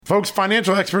Folks,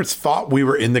 financial experts thought we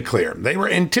were in the clear. They were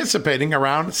anticipating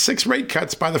around 6 rate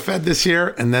cuts by the Fed this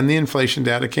year, and then the inflation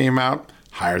data came out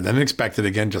higher than expected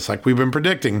again, just like we've been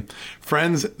predicting.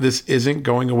 Friends, this isn't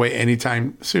going away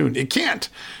anytime soon. It can't.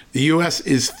 The U.S.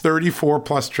 is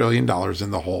 $34+ trillion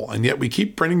in the hole, and yet we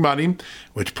keep printing money,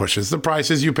 which pushes the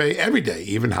prices you pay every day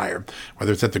even higher,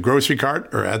 whether it's at the grocery cart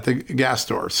or at the gas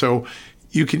store. So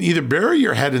you can either bury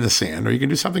your head in the sand or you can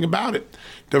do something about it.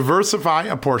 Diversify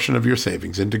a portion of your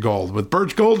savings into gold with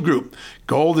Birch Gold Group.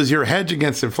 Gold is your hedge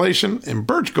against inflation, and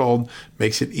Birch Gold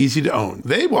makes it easy to own.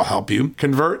 They will help you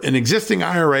convert an existing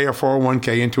IRA or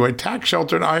 401k into a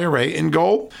tax-sheltered IRA in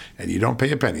gold, and you don't pay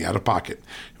a penny out of pocket.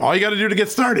 All you got to do to get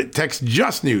started, text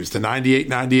Just News to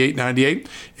 989898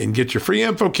 and get your free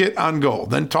info kit on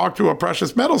gold. Then talk to a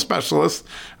precious metal specialist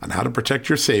on how to protect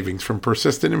your savings from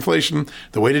persistent inflation.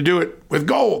 The way to do it with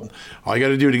gold. All you got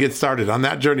to do to get started on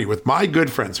that journey with my good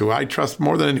friends who I trust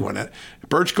more than anyone at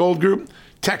Birch Gold Group,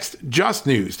 text Just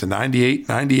News to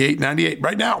 989898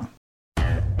 right now.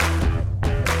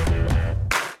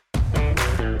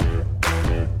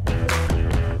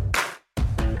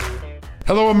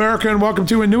 Hello, America, and welcome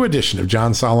to a new edition of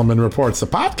John Solomon Reports, the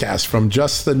podcast from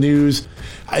Just the News.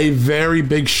 A very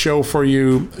big show for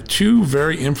you. 2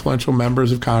 very influential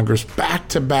members of Congress back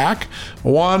to back.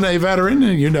 One, a veteran,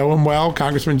 and you know him well,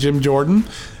 Congressman Jim Jordan.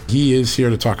 He is here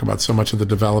to talk about so much of the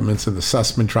developments in the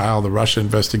Sussman trial, the Russia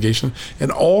investigation, and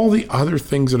all the other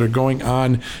things that are going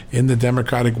on in the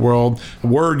Democratic world.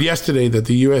 Word yesterday that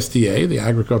the USDA, the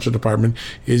Agriculture Department,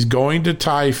 is going to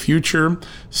tie future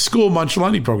school lunch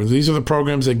money programs. These are the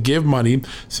programs that give money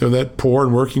so that poor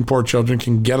and working poor children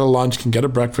can get a lunch, can get a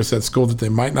breakfast at school that they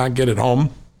might not get at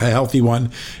home, a healthy one.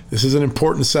 This is an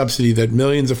important subsidy that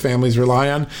millions of families rely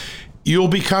on. You'll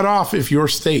be cut off if your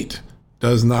state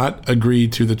does not agree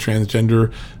to the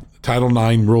transgender Title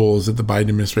IX rules that the Biden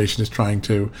administration is trying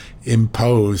to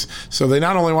impose. So they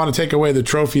not only want to take away the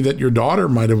trophy that your daughter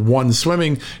might have won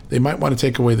swimming, they might want to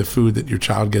take away the food that your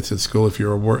child gets at school if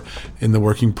you're in the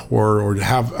working poor or to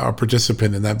have a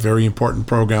participant in that very important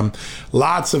program.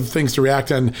 Lots of things to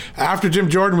react on. After Jim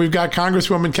Jordan, we've got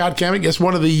Congresswoman Cammack, yes,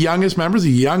 one of the youngest members, the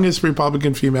youngest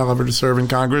Republican female ever to serve in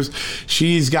Congress.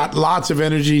 She's got lots of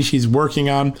energy. She's working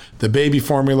on the baby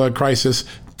formula crisis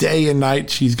day and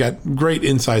night. She's got great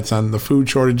insights on the food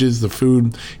shortages, the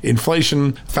food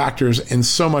inflation factors, and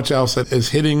so much else that is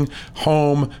hitting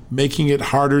home, making it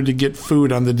harder to get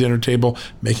food on the dinner table,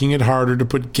 making it harder to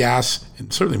put gas,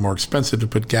 and certainly more expensive to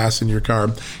put gas in your car.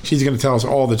 She's going to tell us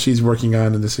all that she's working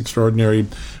on in this extraordinary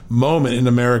moment in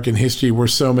American history where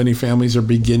so many families are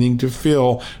beginning to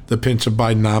feel the pinch of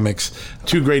Bidenomics.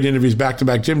 2 great interviews back to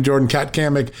back, Jim Jordan,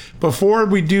 Cammack. Before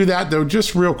we do that, though,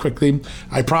 just real quickly,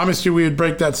 I promised you we would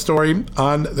break that story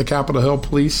on the Capitol Hill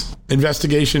police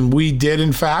investigation. We did,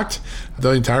 in fact.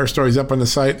 The entire story is up on the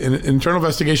site. An internal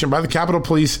investigation by the Capitol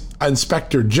Police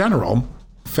Inspector General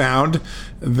found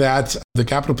that the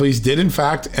Capitol Police did, in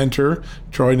fact, enter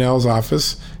Troy Nell's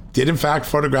office, did in fact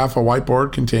photograph a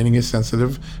whiteboard containing his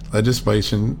sensitive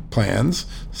legislation plans,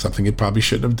 something it probably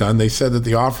shouldn't have done. They said that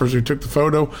the officer who took the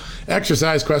photo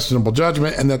exercised questionable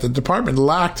judgment and that the department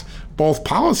lacked both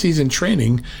policies and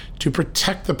training to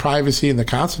protect the privacy and the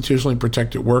constitutionally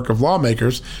protected work of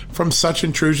lawmakers from such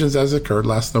intrusions as occurred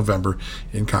last November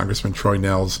in Congressman Troy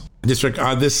Nell's district.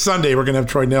 This Sunday, we're going to have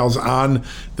Troy Nell's on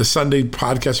the Sunday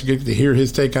podcast. You get to hear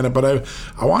his take on it. But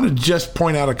I want to just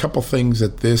point out a couple things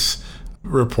that this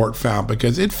report found,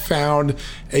 because it found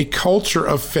a culture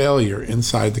of failure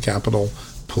inside the Capitol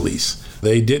Police.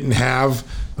 They didn't have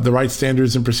the right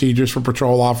standards and procedures for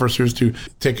patrol officers to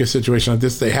take a situation like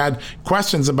this. They had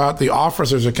questions about the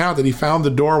officer's account that he found the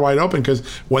door wide open, because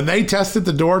when they tested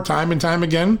the door time and time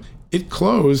again, it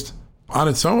closed on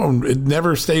its own. It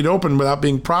never stayed open without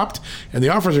being propped, and the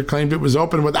officer claimed it was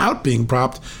open without being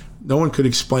propped. No one could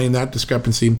explain that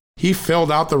discrepancy. He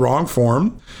filled out the wrong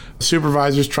form.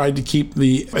 Supervisors tried to keep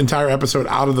the entire episode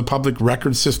out of the public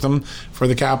record system for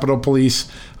the Capitol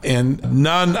Police, and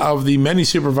none of the many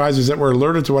supervisors that were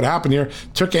alerted to what happened here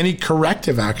took any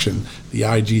corrective action, the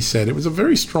IG said. It was a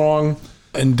very strong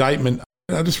indictment.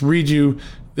 I'll just read you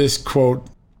this quote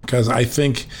because I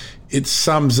think it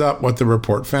sums up what the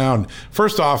report found.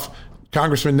 First off,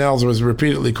 Congressman Nels was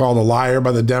repeatedly called a liar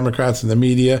by the Democrats and the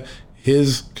media.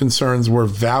 His concerns were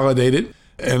validated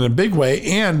in a big way,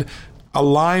 and a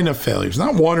line of failures,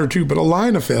 not one or two, but a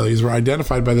line of failures were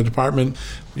identified by the department.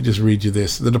 Let me just read you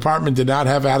this. The department did not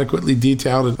have adequately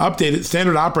detailed and updated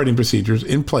standard operating procedures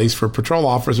in place for patrol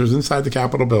officers inside the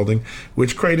Capitol building,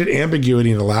 which created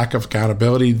ambiguity and a lack of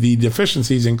accountability. The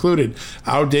deficiencies included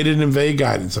outdated and vague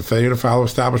guidance, a failure to follow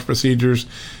established procedures,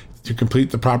 to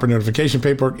complete the proper notification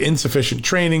paperwork, insufficient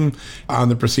training on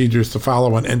the procedures to follow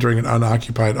when entering an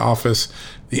unoccupied office.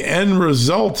 The end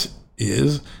result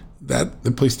is that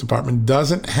the police department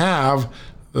doesn't have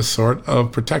the sort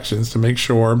of protections to make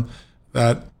sure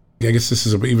that, I guess this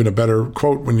is even a better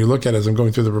quote when you look at it as I'm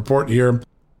going through the report here,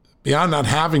 beyond not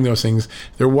having those things,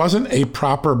 there wasn't a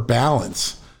proper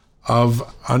balance of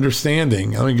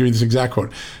understanding. Let me give you this exact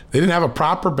quote. They didn't have a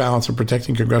proper balance of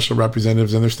protecting congressional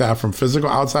representatives and their staff from physical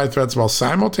outside threats while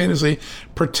simultaneously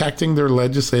protecting their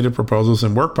legislative proposals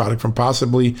and work product from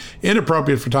possibly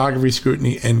inappropriate photography,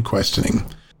 scrutiny, and questioning.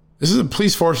 This is a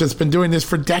police force that's been doing this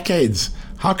for decades.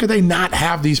 How could they not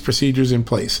have these procedures in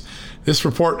place? This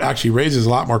report actually raises a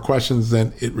lot more questions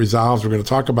than it resolves. We're going to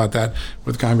talk about that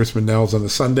with Congressman Nels on the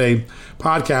Sunday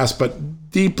podcast, but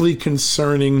deeply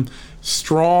concerning,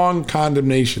 strong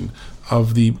condemnation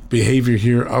of the behavior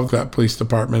here of that police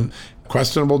department.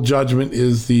 Questionable judgment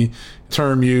is the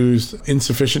term used,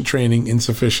 insufficient training,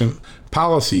 insufficient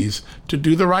policies to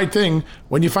do the right thing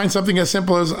when you find something as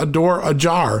simple as a door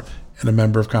ajar in a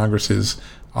member of Congress's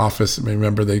office.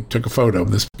 Remember, they took a photo,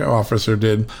 this officer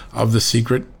did, of the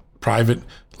secret private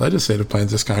legislative plans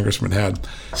this congressman had.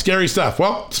 Scary stuff.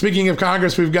 Well, speaking of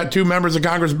Congress, we've got two members of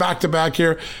Congress back-to-back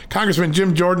here. Congressman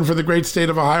Jim Jordan for the great state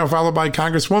of Ohio, followed by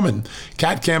Congresswoman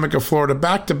Kat Cammack of Florida.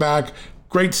 Back-to-back,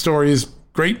 great stories,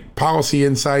 great policy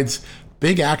insights,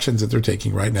 big actions that they're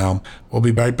taking right now. We'll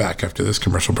be right back after this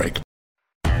commercial break.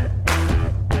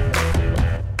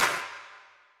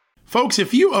 Folks,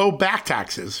 if you owe back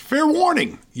taxes, fair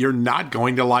warning, you're not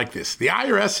going to like this. The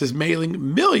IRS is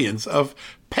mailing millions of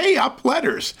pay-up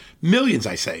letters. Millions,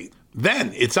 I say.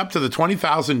 Then it's up to the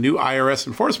 20,000 new IRS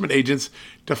enforcement agents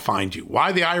to find you.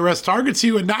 Why the IRS targets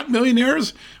you and not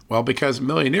millionaires? Well, because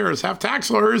millionaires have tax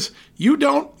lawyers. You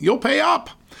don't. You'll pay up.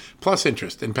 Plus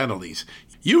interest and penalties.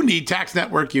 You need Tax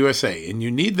Network USA, and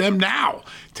you need them now.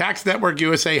 Tax Network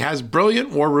USA has brilliant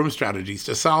war room strategies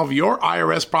to solve your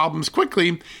IRS problems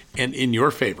quickly and in your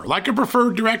favor. Like a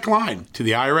preferred direct line to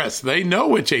the IRS, they know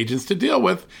which agents to deal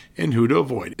with and who to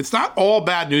avoid. It's not all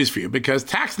bad news for you because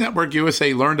Tax Network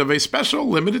USA learned of a special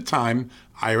limited time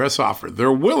IRS offer.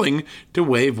 They're willing to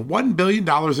waive $1 billion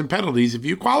in penalties if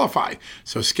you qualify.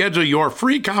 So schedule your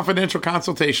free confidential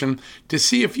consultation to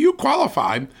see if you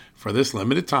qualify for this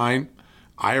limited time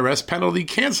IRS penalty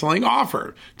canceling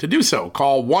offer. To do so,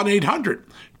 call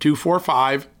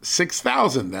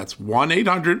 1-800-245-6000. That's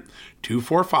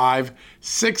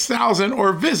 1-800-245-6000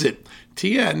 or visit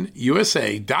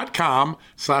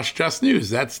tnusa.com/justnews.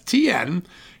 That's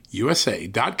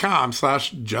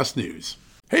tnusa.com/justnews.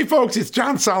 Hey folks, it's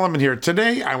John Solomon here.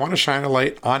 Today, I want to shine a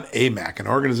light on AMAC, an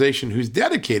organization who's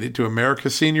dedicated to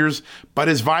America's seniors, but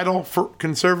is vital for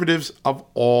conservatives of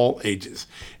all ages.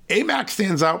 AMAC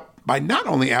stands out by not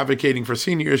only advocating for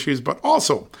senior issues, but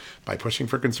also by pushing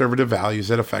for conservative values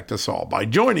that affect us all. By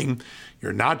joining,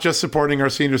 you're not just supporting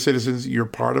our senior citizens, you're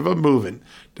part of a movement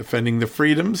defending the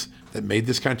freedoms that made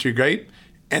this country great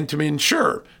and to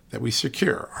ensure that we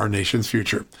secure our nation's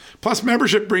future. Plus,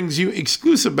 membership brings you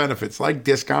exclusive benefits like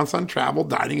discounts on travel,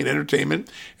 dining, and entertainment,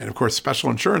 and of course,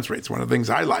 special insurance rates, one of the things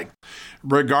I like.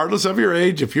 Regardless of your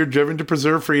age, if you're driven to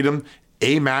preserve freedom,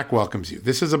 AMAC welcomes you.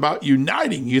 This is about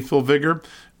uniting youthful vigor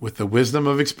with the wisdom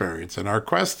of experience in our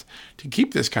quest to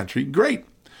keep this country great.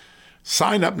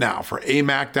 Sign up now for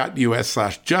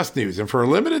amac.us/justnews. And for a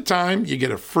limited time, you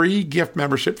get a free gift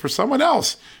membership for someone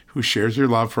else who shares your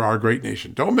love for our great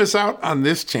nation. Don't miss out on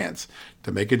this chance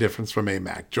to make a difference from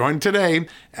AMAC. Join today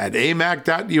at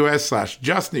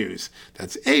amac.us/justnews.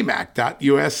 That's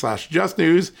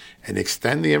amac.us/justnews and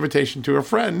extend the invitation to a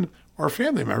friend or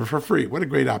family member for free. What a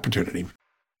great opportunity.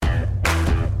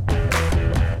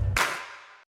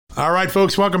 All right,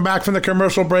 folks, welcome back from the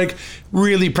commercial break.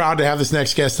 Really proud to have this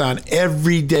next guest on.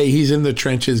 Every day he's in the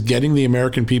trenches getting the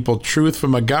American people truth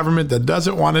from a government that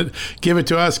doesn't want it. Give it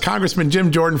to us. Congressman Jim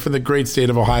Jordan from the great state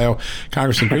of Ohio.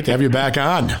 Congressman, great to have you back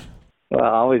on. Well,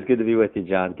 always good to be with you,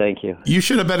 John. Thank you. You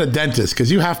should have been a dentist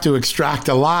because you have to extract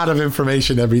a lot of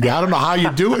information every day. I don't know how you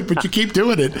do it, but you keep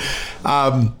doing it.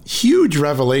 Huge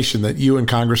revelation that you and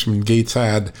Congressman Gates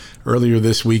had earlier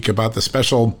this week about the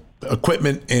special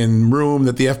equipment and room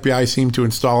that the FBI seemed to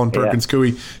install in Perkins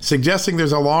Coie, suggesting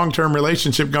there's a long-term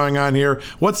relationship going on here.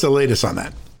 What's the latest on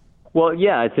that? Well,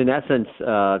 yeah, it's in essence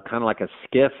kind of like a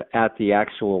skiff at the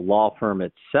actual law firm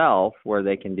itself where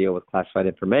they can deal with classified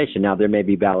information. Now, there may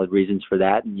be valid reasons for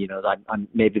that. And, I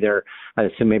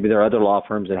assume maybe there are other law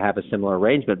firms that have a similar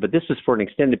arrangement. But this was for an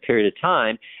extended period of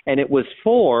time. And it was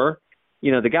for,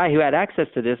 the guy who had access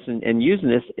to this and using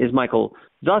this is Michael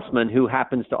Zussman, who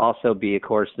happens to also be, of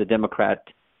course, the Democrat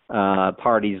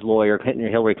Party's lawyer,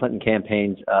 Hillary Clinton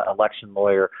campaign's election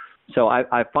lawyer So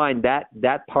I find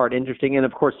that part interesting. And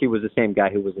of course, he was the same guy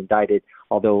who was indicted,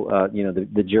 although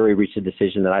the jury reached a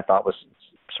decision that I thought was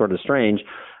sort of strange,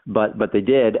 but they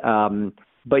did.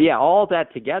 But yeah, all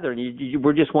that together, and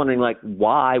we're just wondering, like,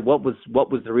 why? What was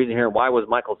the reason here? Why was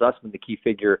Michael Zussman the key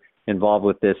figure involved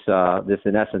with this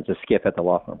in essence a skiff at the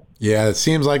law firm? Yeah, it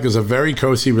seems like there's a very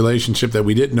cozy relationship that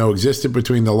we didn't know existed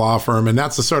between the law firm, and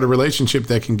that's the sort of relationship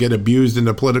that can get abused in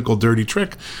a political dirty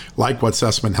trick, like what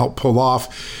Zussman helped pull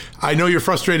off. I know you're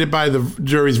frustrated by the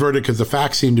jury's verdict because the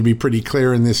facts seem to be pretty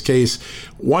clear in this case.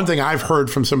 One thing I've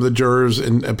heard from some of the jurors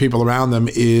and people around them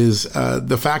is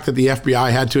the fact that the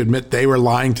FBI had to admit they were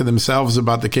lying to themselves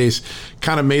about the case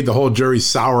kind of made the whole jury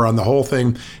sour on the whole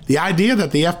thing. The idea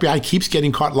that the FBI keeps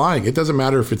getting caught lying, it doesn't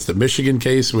matter if it's the Michigan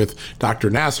case with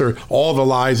Dr. Nasser, all the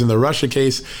lies in the Russia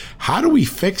case. How do we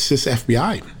fix this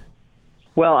FBI?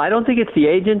 Well, I don't think it's the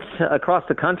agents across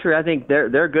the country. I think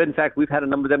they're good. In fact, we've had a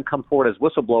number of them come forward as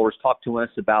whistleblowers, talk to us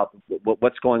about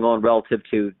what's going on relative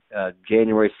to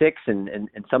January 6th, and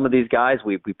some of these guys.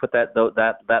 We put that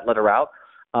letter out.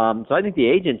 So I think the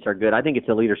agents are good. I think it's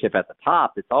the leadership at the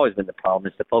top that's always been the problem.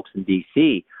 It's the folks in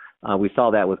D.C. We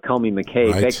saw that with Comey,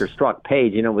 McCabe, right. Baker, Strzok,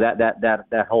 Page.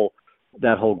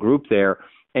 That whole group there.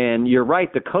 And you're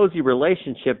right. The cozy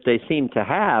relationship they seem to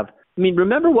have. I mean,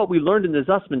 remember what we learned in the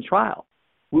Zussman trial.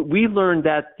 We learned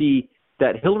that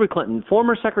Hillary Clinton,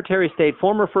 former Secretary of State,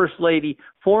 former First Lady,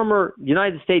 former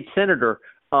United States Senator,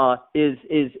 is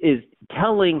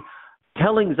telling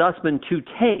Zussman to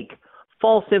take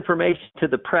false information to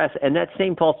the press, and that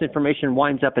same false information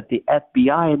winds up at the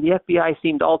FBI, and the FBI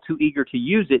seemed all too eager to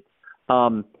use it.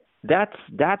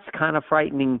 That's kind of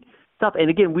frightening stuff. And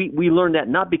again, we learned that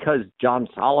not because John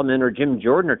Solomon or Jim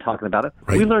Jordan are talking about it.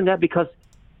 Right. We learned that because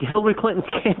Hillary Clinton's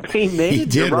campaign manager, he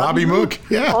did, Robbie Mook,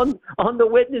 yeah, on the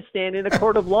witness stand in a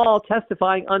court of law,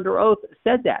 testifying under oath,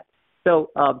 said that. So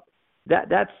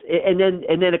that's and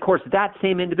then of course that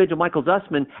same individual, Michael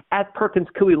Zussman, at Perkins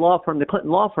Coie Law Firm, the Clinton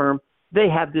law firm, they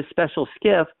have this special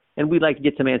skiff, and we'd like to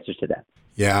get some answers to that.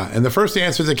 Yeah, and the first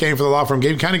answers that came from the law firm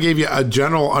kind of gave you a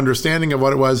general understanding of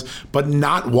what it was, but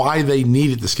not why they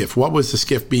needed the skiff. What was the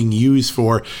skiff being used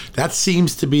for? That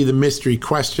seems to be the mystery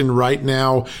question right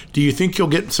now. Do you think you'll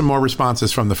get some more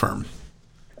responses from the firm?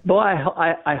 Well,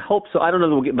 I hope so. I don't know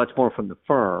that we'll get much more from the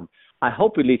firm. I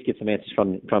hope we at least get some answers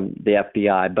from the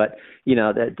FBI. But, in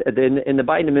the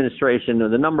Biden administration,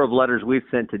 the number of letters we've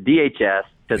sent to DHS,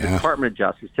 to the Department of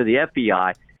Justice, to the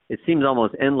FBI, it seems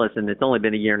almost endless, and it's only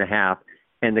been a year and a half.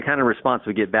 And the kind of response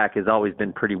we get back has always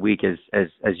been pretty weak, as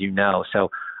you know.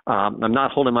 So I'm not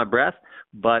holding my breath,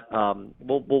 but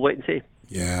we'll wait and see.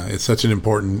 Yeah, it's such an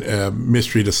important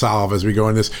mystery to solve as we go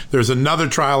in this. There's another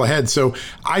trial ahead. So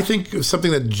I think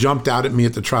something that jumped out at me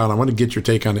at the trial, and I want to get your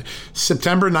take on it.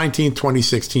 September 19th,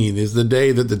 2016 is the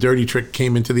day that the dirty trick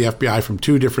came into the FBI from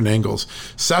two different angles.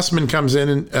 Sussman comes in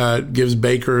and gives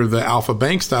Baker the Alpha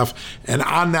Bank stuff. And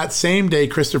on that same day,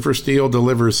 Christopher Steele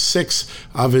delivers 6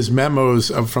 of his memos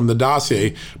from the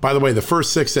dossier. By the way, the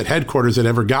first 6 that headquarters had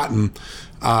ever gotten.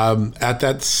 At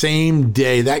that same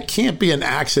day. That can't be an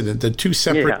accident that two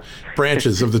separate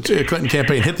branches of the Clinton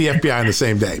campaign hit the FBI on the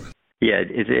same day. Yeah,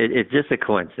 it's just a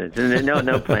coincidence. And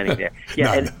no planning there.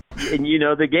 Yeah, and you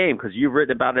know the game because you've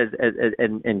written about it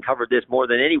and covered this more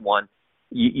than anyone.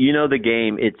 You know the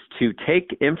game. It's to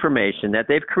take information that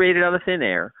they've created out of thin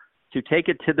air, to take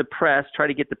it to the press, try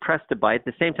to get the press to bite. At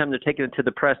the same time they're taking it to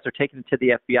the press, they're taking it to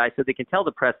the FBI so they can tell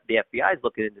the press the FBI is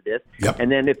looking into this. Yep. And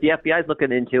then if the FBI is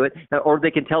looking into it, or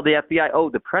they can tell the FBI, oh,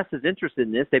 the press is interested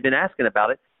in this, they've been asking about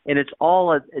it. And it's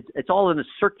all in a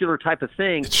circular type of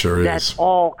thing. It sure that's is.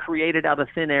 all created out of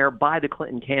thin air by the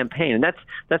Clinton campaign. And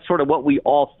that's sort of what we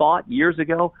all thought years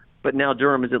ago. But now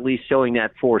Durham is at least showing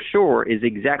that for sure is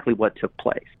exactly what took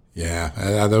place.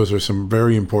 Yeah, those are some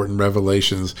very important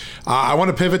revelations. I want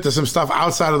to pivot to some stuff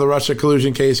outside of the Russia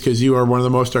collusion case because you are one of the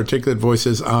most articulate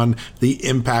voices on the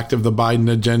impact of the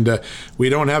Biden agenda. We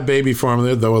don't have baby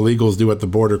formula, though illegals do at the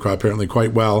border apparently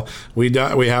quite well. We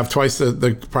have twice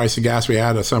the price of gas we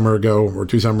had a summer ago or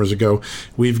 2 summers ago.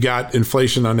 We've got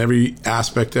inflation on every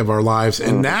aspect of our lives.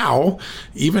 And now,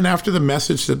 even after the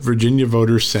message that Virginia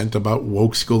voters sent about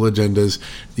woke school agendas,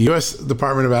 the U.S.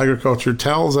 Department of Agriculture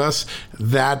tells us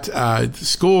that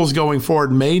schools going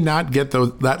forward may not get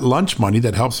that lunch money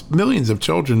that helps millions of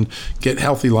children get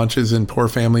healthy lunches in poor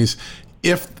families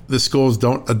if the schools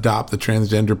don't adopt the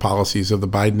transgender policies of the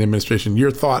Biden administration. Your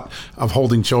thought of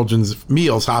holding children's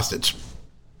meals hostage?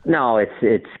 No,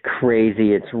 it's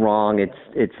crazy. It's wrong.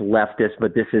 It's leftist,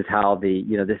 but this is how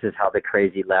the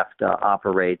crazy left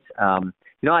operates.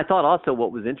 I thought also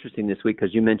what was interesting this week,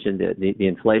 because you mentioned the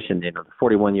inflation, the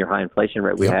 41-year high inflation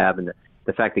rate we have, and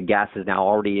the fact that gas is now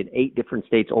already in 8 different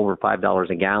states over $5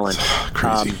 a gallon.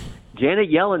 Crazy. Janet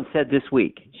Yellen said this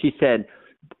week, she said,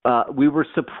 we were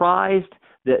surprised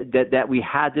that we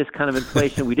had this kind of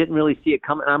inflation. We didn't really see it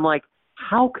coming. And I'm like,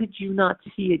 how could you not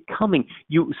see it coming?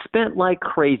 You spent like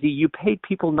crazy. You paid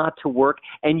people not to work,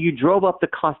 and you drove up the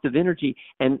cost of energy.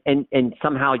 And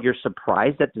somehow you're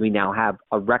surprised that we now have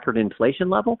a record inflation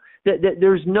level.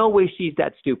 There's no way she's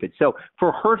that stupid. So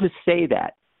for her to say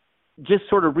that just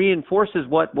sort of reinforces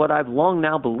what I've long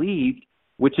now believed,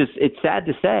 which is, it's sad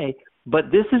to say,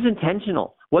 but this is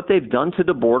intentional. What they've done to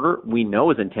the border, we know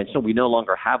is intentional. We no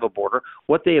longer have a border.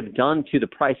 What they have done to the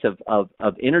price of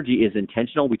energy is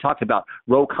intentional. We talked about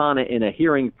Ro Khanna in a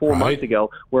hearing 4 months ago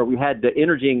where we had the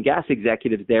energy and gas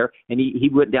executives there, and he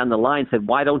went down the line and said,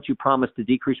 why don't you promise to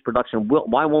decrease production?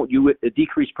 Why won't you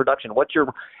decrease production?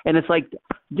 And it's like,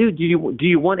 dude, do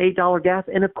you want $8 gas?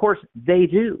 And of course they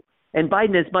do. And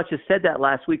Biden as much as said that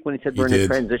last week when he said we're in a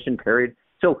transition period.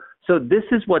 So this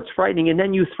is what's frightening. And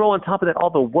then you throw on top of that all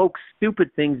the woke,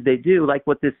 stupid things they do, like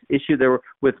with this issue there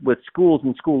with schools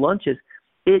and school lunches.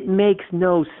 It makes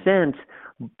no sense.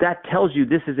 That tells you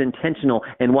this is intentional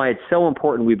and why it's so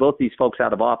important we vote these folks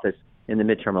out of office in the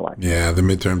midterm election. Yeah, the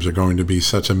midterms are going to be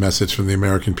such a message from the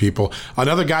American people.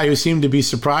 Another guy who seemed to be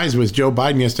surprised was Joe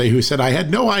Biden yesterday, who said, I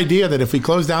had no idea that if we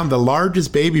close down the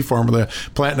largest baby formula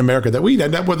plant in America, that we'd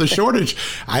end up with a shortage.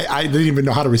 I didn't even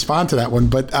know how to respond to that one.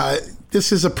 But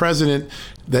this is a president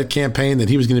that campaigned that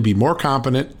he was going to be more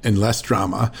competent and less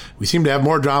drama. We seem to have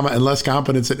more drama and less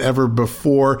competence than ever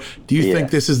before. Do you think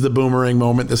this is the boomerang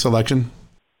moment, this election?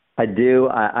 I do.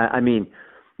 I mean,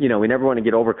 we never want to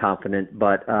get overconfident,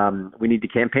 but we need to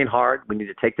campaign hard. We need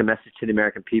to take the message to the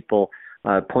American people,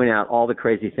 point out all the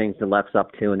crazy things the left's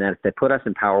up to, and that if they put us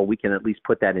in power, we can at least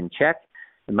put that in check.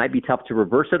 It might be tough to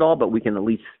reverse it all, but we can at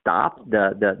least stop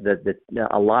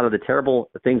a lot of the terrible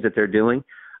things that they're doing.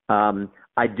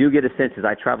 I do get a sense as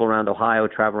I travel around Ohio,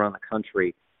 travel around the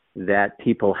country, that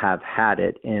people have had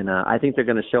it. And I think they're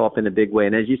going to show up in a big way.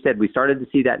 And as you said, we started to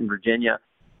see that in Virginia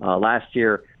last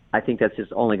year. I think that's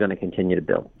just only going to continue to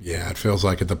build. Yeah, it feels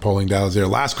like it. The polling data is there.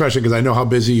 Last question, because I know how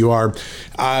busy you are.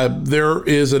 There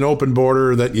is an open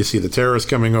border that you see the terrorists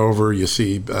coming over. You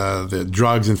see the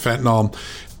drugs and fentanyl.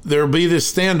 There'll be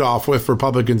this standoff if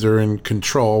Republicans are in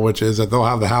control, which is that they'll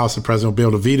have the House. The president will be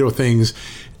able to veto things.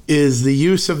 Is the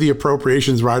use of the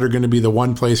appropriations rider going to be the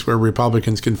one place where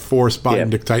Republicans can force Biden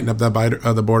to tighten up that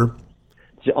the border?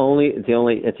 It's the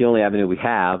only avenue we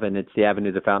have, and it's the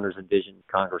avenue the founders envisioned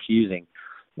Congress using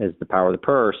as the power of the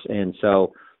purse. And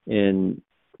so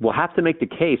we'll have to make the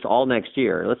case all next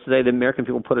year. Let's say the American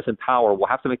people put us in power. We'll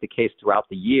have to make the case throughout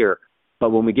the year.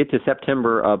 But when we get to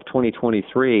September of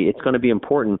 2023, it's going to be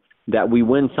important that we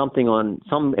win something on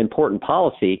some important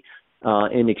policy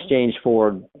in exchange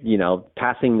for,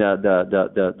 passing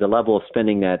the level of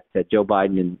spending that Joe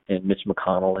Biden and Mitch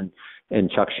McConnell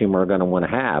and Chuck Schumer are going to want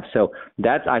to have. So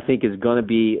that, I think, is going to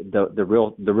be the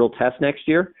real test next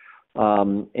year.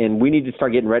 And we need to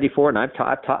start getting ready for it. And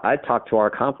I've talked to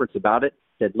our conference about it,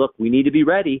 said, look, we need to be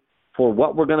ready for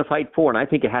what we're going to fight for. And I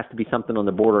think it has to be something on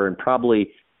the border, and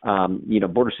probably,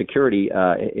 border security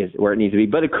is where it needs to be.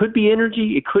 But it could be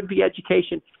energy. It could be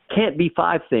education. Can't be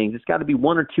 5 things. It's got to be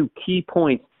 1 or 2 key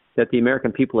points that the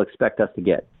American people expect us to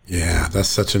get. Yeah, that's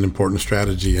such an important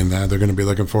strategy, and they're going to be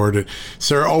looking forward to it.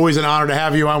 Sir, always an honor to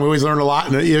have you on. We always learn a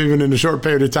lot, even in a short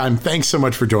period of time. Thanks so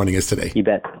much for joining us today. You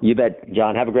bet,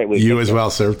 John. Have a great week. You as well,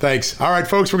 sir. Thanks. All right,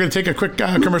 folks, we're going to take a quick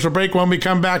commercial break. When we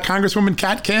come back, Congresswoman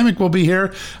Kat Cammack will be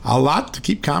here. A lot to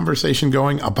keep conversation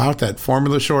going about that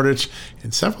formula shortage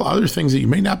and several other things that you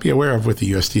may not be aware of with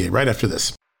the USDA right after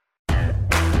this.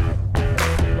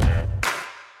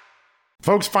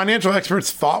 Folks, financial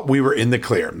experts thought we were in the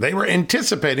clear. They were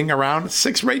anticipating around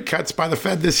 6 rate cuts by the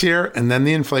Fed this year, and then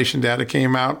the inflation data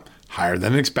came out higher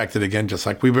than expected again, just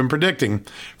like we've been predicting.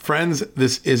 Friends,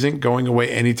 this isn't going away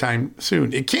anytime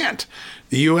soon. It can't.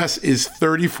 The U.S. is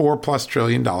 $34+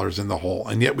 trillion in the hole,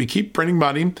 and yet we keep printing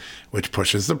money, which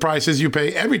pushes the prices you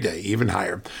pay every day even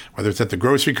higher, whether it's at the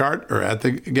grocery cart or at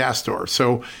the gas store.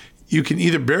 So you can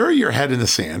either bury your head in the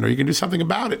sand or you can do something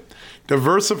about it.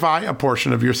 Diversify a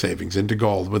portion of your savings into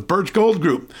gold with Birch Gold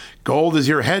Group. Gold is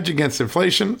your hedge against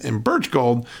inflation, and Birch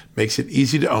Gold makes it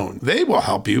easy to own. They will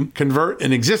help you convert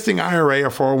an existing IRA or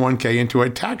 401k into a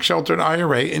tax-sheltered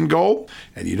IRA in gold,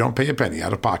 and you don't pay a penny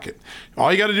out of pocket.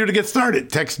 All you got to do to get started,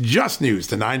 text Just News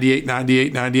to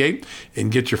 989898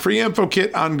 and get your free info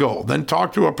kit on gold. Then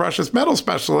talk to a precious metal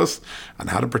specialist on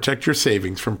how to protect your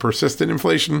savings from persistent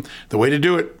inflation. The way to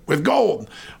do it with gold.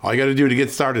 All you got to do to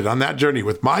get started on that journey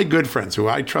with my good friends who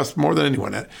I trust more than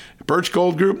anyone at Birch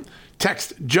Gold Group,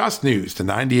 Text Just News to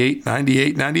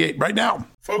 989898 right now.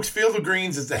 Folks, Field of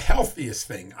Greens is the healthiest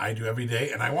thing I do every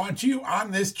day, and I want you on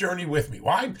this journey with me.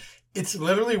 Why? It's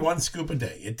literally one scoop a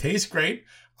day. It tastes great.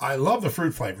 I love the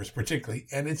fruit flavors particularly,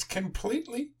 and it's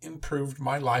completely improved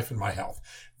my life and my health.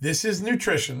 This is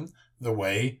nutrition the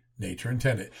way nature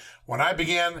intended. When I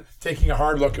began taking a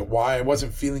hard look at why I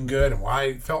wasn't feeling good and why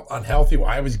I felt unhealthy,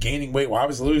 why I was gaining weight, why I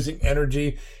was losing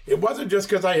energy, it wasn't just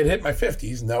because I had hit my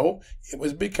 50s. No, it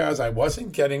was because I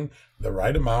wasn't getting the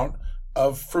right amount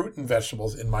of fruit and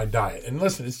vegetables in my diet. And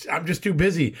listen, I'm just too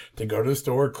busy to go to the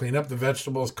store, clean up the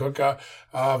vegetables, cook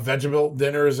vegetable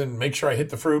dinners, and make sure I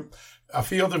hit the fruit. A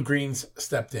Field of Greens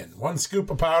stepped in. One scoop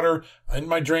of powder in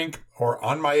my drink or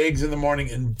on my eggs in the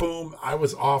morning, and boom, I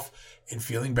was off and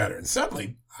feeling better. And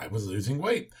suddenly, I was losing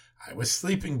weight. I was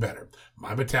sleeping better.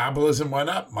 My metabolism went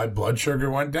up. My blood sugar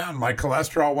went down. My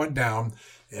cholesterol went down.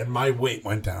 And my weight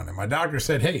went down. And my doctor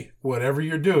said, hey, whatever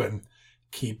you're doing,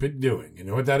 keep it doing. You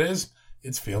know what that is?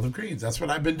 It's Field of Greens. That's what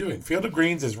I've been doing. Field of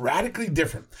Greens is radically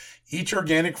different. Each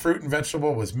organic fruit and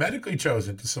vegetable was medically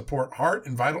chosen to support heart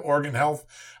and vital organ health.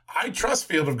 I trust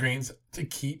Field of Greens to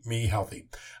keep me healthy.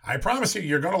 I promise you,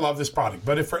 you're going to love this product.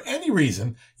 But if for any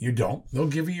reason you don't, they'll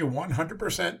give you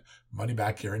 100% money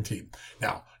back guarantee.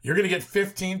 Now, you're going to get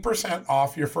 15%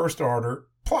 off your first order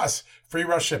plus free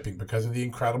rush shipping because of the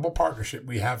incredible partnership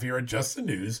we have here at Just the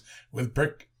News with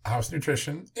Brick House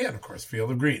Nutrition, and of course, Field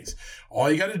of Greens.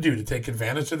 All you got to do to take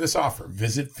advantage of this offer,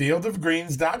 visit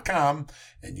fieldofgreens.com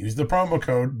and use the promo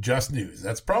code JustNews.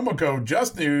 That's promo code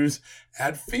JustNews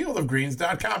at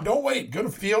fieldofgreens.com. Don't wait. Go to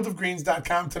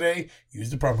fieldofgreens.com today.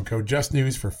 Use the promo code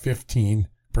JustNews for 15%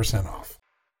 off.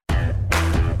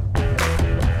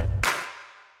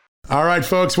 All right,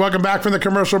 folks, welcome back from the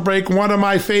commercial break. One of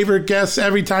my favorite guests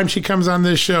every time she comes on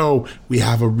this show, we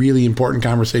have a really important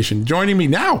conversation. Joining me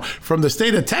now from the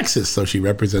state of Texas, so she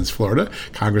represents Florida,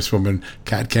 Congresswoman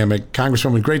Kat Cammack.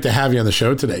 Congresswoman, great to have you on the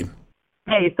show today.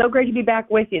 Hey, so great to be back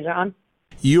with you, John.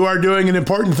 You are doing an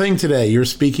important thing today. You're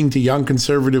speaking to young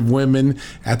conservative women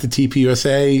at the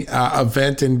TPUSA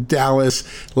event in Dallas.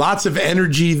 Lots of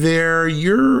energy there.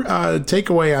 Your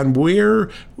takeaway on where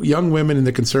young women in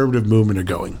the conservative movement are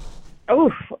going?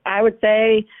 Oh, I would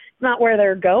say it's not where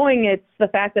they're going. It's the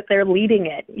fact that they're leading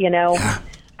it. You know,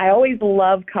 I always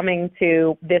love coming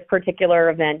to this particular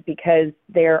event because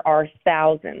there are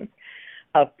thousands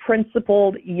of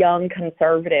principled young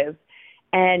conservatives,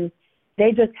 and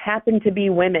they just happen to be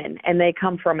women, and they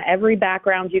come from every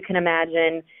background you can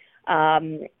imagine,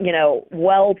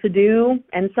 well-to-do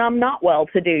and some not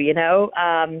well-to-do,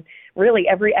 really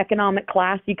every economic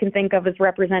class you can think of is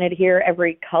represented here.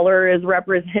 Every color is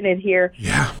represented here.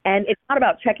 Yeah. And it's not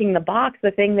about checking the box.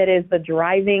 The thing that is the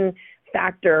driving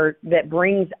factor that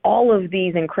brings all of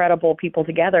these incredible people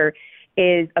together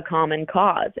is a common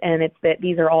cause. And it's that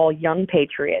these are all young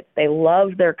patriots. They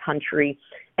love their country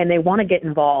and they want to get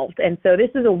involved. And so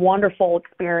this is a wonderful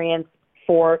experience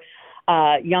for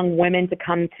young women to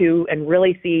come to and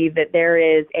really see that there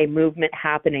is a movement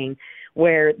happening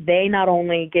where they not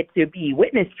only get to be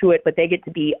witness to it, but they get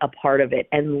to be a part of it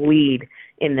and lead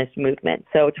in this movement.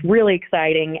 So it's really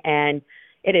exciting, and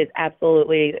it is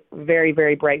absolutely very,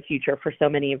 very bright future for so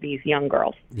many of these young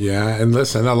girls. Yeah, and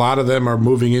listen, a lot of them are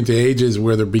moving into ages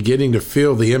where they're beginning to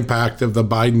feel the impact of the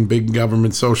Biden big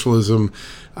government socialism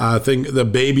thing, the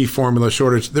baby formula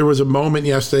shortage. There was a moment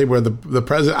yesterday where the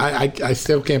president, I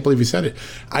still can't believe he said it.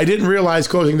 I didn't realize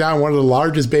closing down one of the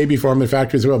largest baby formula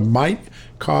factories in the world might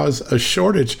cause a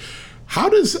shortage. How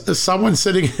does someone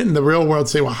sitting in the real world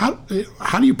say, well,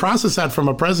 how do you process that from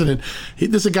a president? This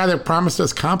is a guy that promised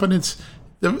us competence.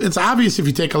 It's obvious if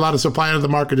you take a lot of supply out of the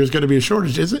market, there's going to be a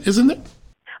shortage, isn't it?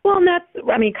 Well,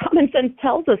 and common sense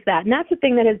tells us that. And that's the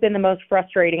thing that has been the most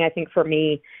frustrating, I think, for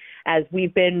me, as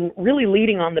we've been really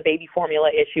leading on the baby formula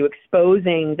issue,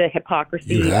 exposing the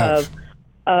hypocrisy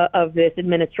of this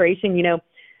administration.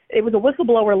 It was a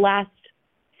whistleblower last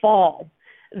fall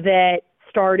that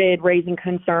started raising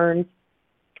concerns.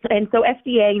 And so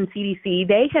FDA and CDC,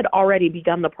 they had already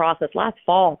begun the process last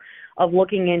fall of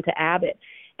looking into Abbott.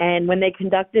 And when they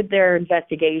conducted their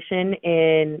investigation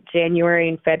in January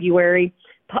and February,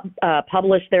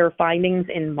 published their findings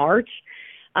in March,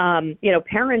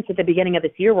 parents at the beginning of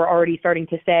this year were already starting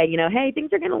to say, hey, things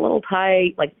are getting a little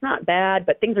tight. Like, it's not bad,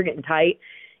 but things are getting tight.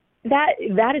 That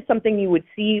is something you would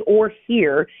see or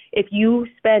hear if you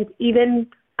spent even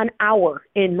an hour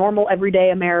in normal everyday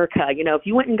America. If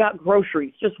you went and got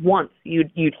groceries just once,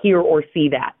 you'd hear or see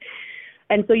that.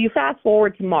 And so you fast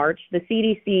forward to March, the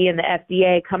CDC and the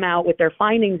FDA come out with their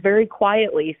findings very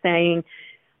quietly saying,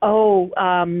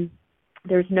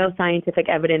 there's no scientific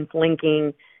evidence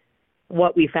linking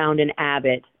what we found in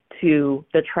Abbott to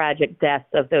the tragic deaths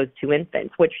of those two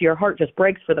infants, which your heart just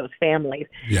breaks for those families.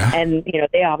 Yeah. And,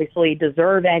 they obviously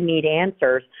deserve and need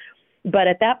answers. But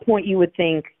at that point, you would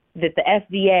think that the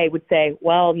FDA would say,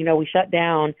 well, we shut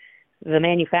down the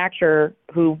manufacturer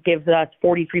who gives us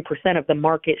 43% of the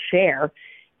market share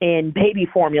in baby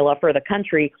formula for the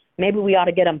country. Maybe we ought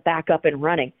to get them back up and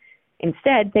running.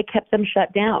 Instead, they kept them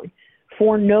shut down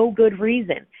for no good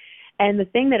reason. And the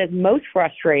thing that is most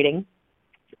frustrating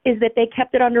is that they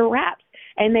kept it under wraps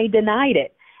and they denied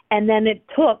it. And then it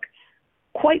took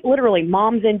quite literally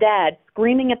moms and dads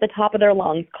screaming at the top of their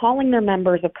lungs, calling their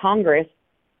members of Congress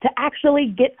to actually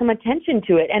get some attention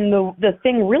to it. And the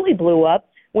thing really blew up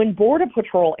when Border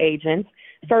Patrol agents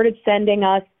started sending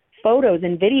us photos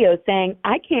and videos saying,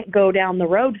 I can't go down the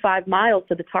road 5 miles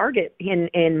to the Target in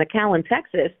McAllen,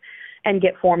 Texas, and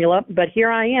get formula, but here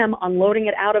I am unloading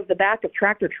it out of the back of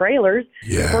tractor trailers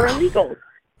for illegals.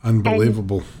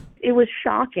 Unbelievable. And it was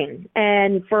shocking.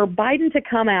 And for Biden to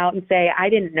come out and say, I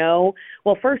didn't know.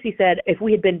 Well, first he said, if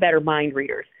we had been better mind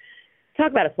readers.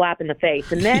 Talk about a slap in the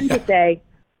face. And then to say,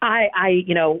 I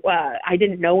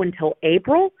didn't know until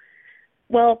April.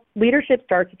 Well, leadership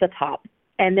starts at the top,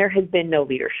 and there has been no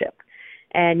leadership.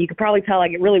 And you could probably tell I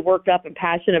get really worked up and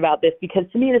passionate about this because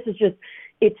to me this is just,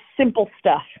 it's simple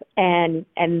stuff, and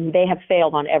they have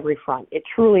failed on every front. It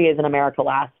truly is an America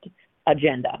Last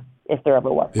agenda, if there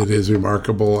ever was. It is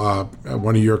remarkable.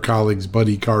 One of your colleagues,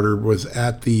 Buddy Carter, was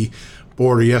at the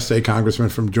border yesterday, Congressman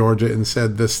from Georgia, and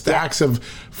said the stacks of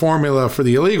formula for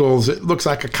the illegals, it looks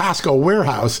like a Costco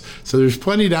warehouse. So there's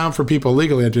plenty down for people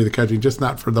legally entering the country, just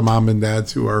not for the mom and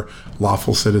dads who are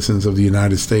lawful citizens of the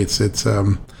United States. It's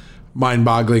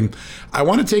mind-boggling. I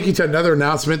want to take you to another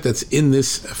announcement that's in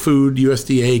this food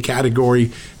USDA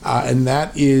category, and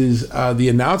that is the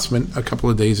announcement a couple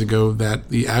of days ago that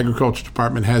the Agriculture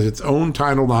Department has its own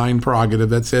Title IX prerogative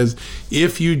that says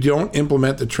if you don't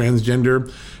implement the transgender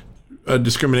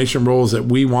discrimination rules that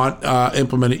we want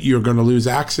implemented, you're going to lose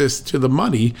access to the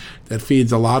money that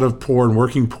feeds a lot of poor and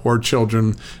working poor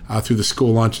children through the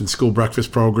school lunch and school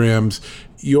breakfast programs.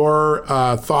 Your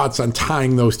thoughts on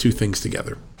tying those two things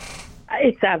together?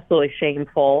 It's absolutely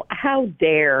shameful. How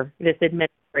dare this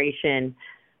administration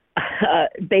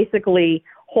basically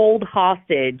hold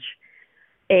hostage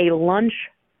a lunch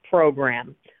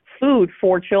program, food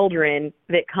for children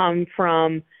that come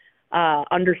from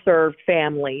underserved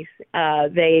families.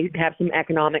 They have some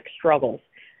economic struggles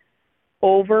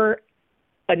over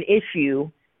an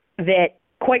issue that,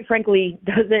 quite frankly,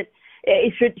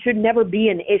 should never be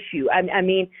an issue. I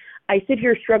mean, I sit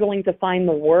here struggling to find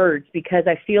the words because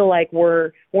I feel like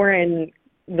we're in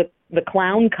the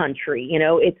clown country.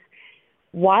 It's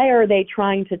why are they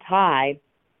trying to tie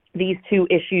these two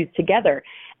issues together?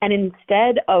 And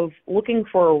instead of looking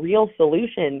for a real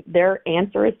solution, their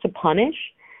answer is to punish.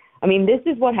 I mean, this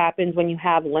is what happens when you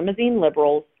have limousine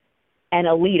liberals and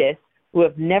elitists who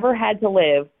have never had to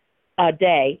live a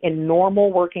day in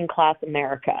normal working class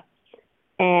America.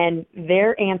 And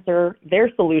their answer,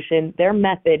 their solution, their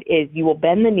method is you will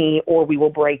bend the knee or we will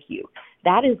break you.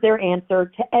 That is their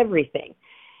answer to everything.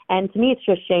 And to me, it's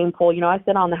just shameful. I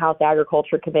sit on the House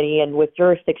Agriculture Committee, and with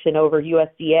jurisdiction over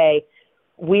USDA,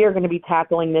 we are going to be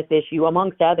tackling this issue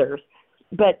amongst others.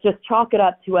 But just chalk it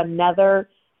up to another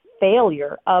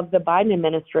failure of the Biden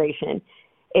administration.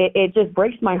 It just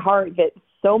breaks my heart that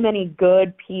so many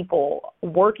good people,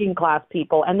 working class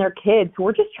people, and their kids who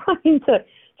are just trying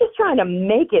to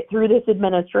make it through this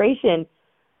administration,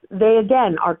 they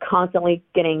again are constantly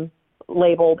getting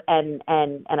labeled and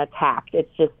attacked.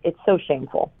 It's so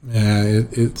shameful. Yeah,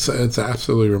 it's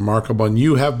absolutely remarkable. And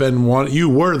you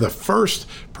were the first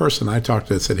person I talked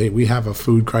to that said, hey, we have a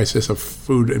food crisis, a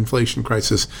food inflation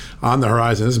crisis on the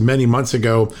horizon. This is many months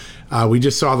ago. We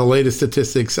just saw the latest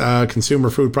statistics. Consumer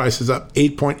food prices up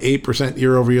 8.8%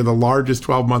 year over year, the largest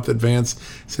 12-month advance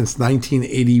since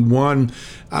 1981.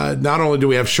 Not only do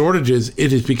we have shortages,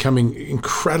 it is becoming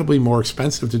incredibly more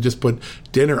expensive to just put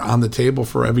dinner on the table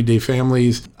for everyday families.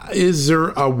 Is there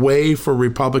a way for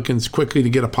Republicans quickly to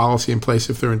get a policy in place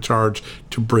if they're in charge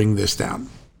to bring this down?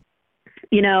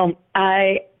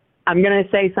 I'm going to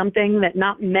say something that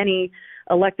not many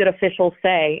elected officials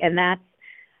say, and that's,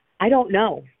 I don't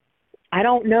know. I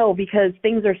don't know, because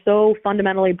things are so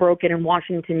fundamentally broken in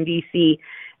Washington, D.C.,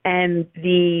 and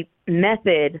the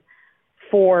method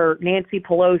for Nancy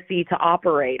Pelosi to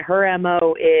operate, her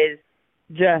MO is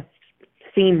just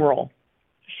steamroll.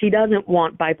 She doesn't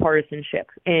want bipartisanship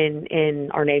in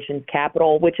our nation's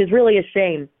capital, which is really a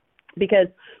shame, because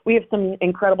we have some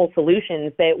incredible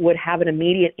solutions that would have an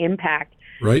immediate impact,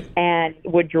 right, and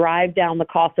would drive down the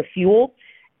cost of fuel,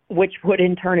 which would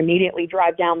in turn immediately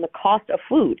drive down the cost of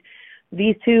food.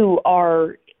 these two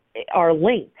are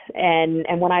linked. And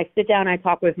when I sit down, I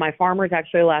talk with my farmers.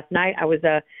 Actually, last night I was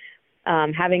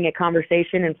having a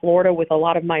conversation in Florida with a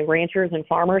lot of my ranchers and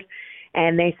farmers,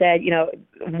 and they said,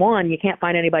 one, you can't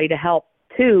find anybody to help.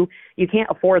 Two, you can't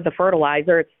afford the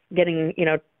fertilizer. It's getting,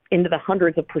 into the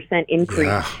hundreds of % increase.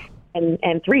 Yeah.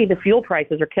 And three, the fuel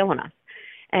prices are killing us.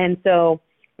 And so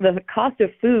the cost of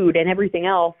food and everything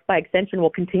else, by extension, will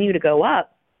continue to go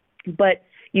up. But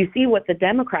you see what the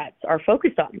Democrats are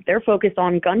focused on. They're focused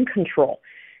on gun control.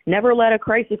 Never let a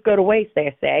crisis go to waste,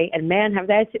 they say. And man, have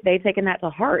they taken that to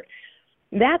heart.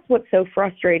 That's what's so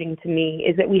frustrating to me,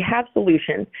 is that we have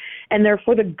solutions, and they're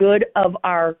for the good of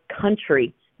our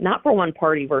country, not for one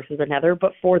party versus another,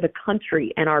 but for the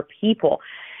country and our people.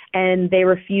 And they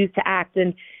refuse to act.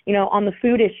 And, on the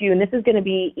food issue, and this is going to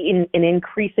be an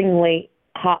increasingly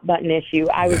hot button issue.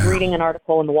 I was reading an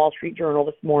article in the Wall Street Journal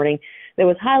this morning that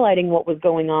was highlighting what was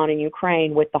going on in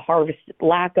Ukraine with the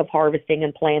lack of harvesting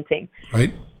and planting.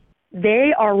 Right.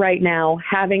 They are right now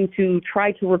having to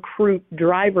try to recruit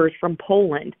drivers from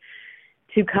Poland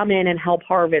to come in and help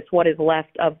harvest what is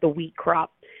left of the wheat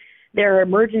crop. There are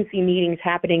emergency meetings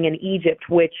happening in Egypt,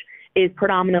 which is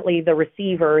predominantly the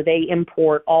receiver. They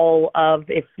import all of,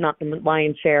 if not the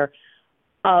lion's share,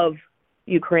 of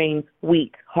Ukraine's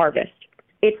wheat harvest.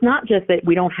 It's not just that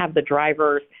we don't have the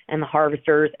drivers and the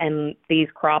harvesters and these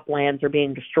croplands are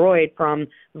being destroyed from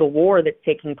the war that's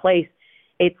taking place.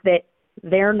 It's that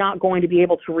they're not going to be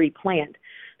able to replant.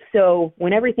 So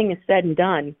when everything is said and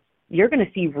done, you're going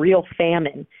to see real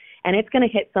famine, and it's going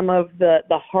to hit some of the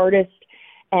hardest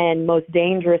and most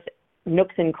dangerous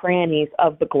nooks and crannies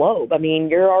of the globe. I mean,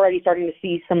 you're already starting to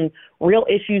see some real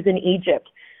issues in Egypt,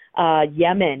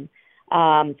 Yemen,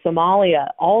 Somalia,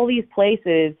 all these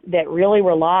places that really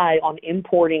rely on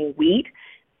importing wheat.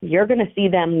 You're going to see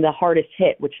them the hardest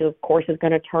hit, which of course is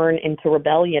going to turn into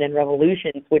rebellion and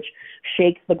revolutions, which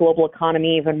shakes the global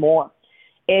economy even more.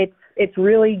 It's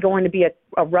really going to be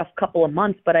a rough couple of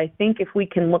months, but I think if we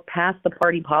can look past the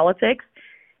party politics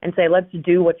and say, let's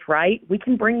do what's right, we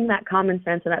can bring that common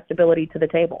sense and that stability to the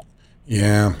table.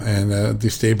 Yeah, and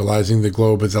destabilizing the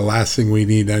globe is the last thing we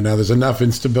need. I know there's enough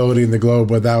instability in the globe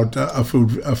without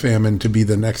a famine to be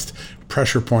the next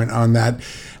pressure point on that.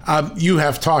 You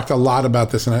have talked a lot about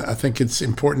this, and I think it's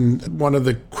important. One of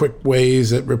the quick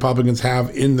ways that Republicans have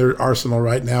in their arsenal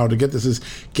right now to get this is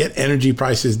get energy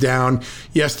prices down.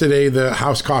 Yesterday, the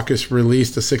House caucus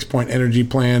released a 6-point energy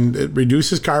plan. It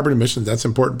reduces carbon emissions. That's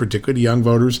important, particularly to young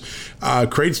voters.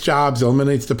 Creates jobs,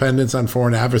 eliminates dependence on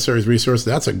foreign adversaries' resources.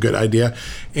 That's a good idea.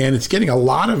 And it's getting a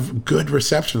lot of good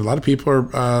reception. A lot of people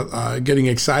are getting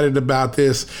excited about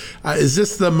this. Is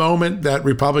this the moment that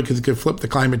Republicans could flip the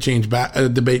climate change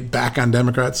debate back on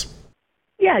Democrats?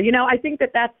 Yeah, I think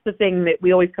that's the thing that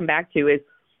we always come back to is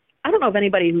I don't know of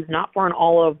anybody who's not for an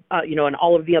all of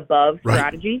the above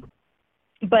strategy,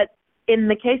 but in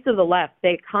the case of the left,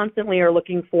 they constantly are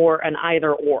looking for an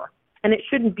either or, and it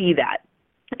shouldn't be that.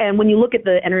 And when you look at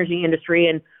the energy industry,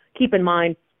 and keep in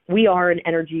mind, we are an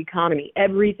energy economy.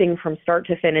 Everything from start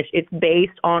to finish, it's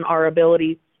based on our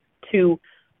ability to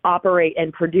operate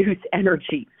and produce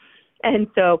energy. And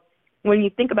so when you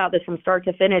think about this from start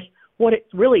to finish, what it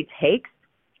really takes,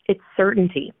 it's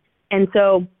certainty. And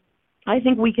so I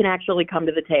think we can actually come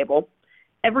to the table.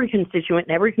 Every constituent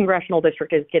in every congressional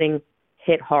district is getting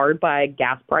hit hard by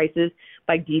gas prices,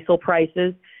 by diesel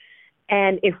prices.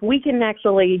 And if we can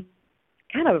actually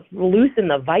kind of loosen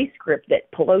the vice grip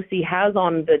that Pelosi has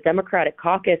on the Democratic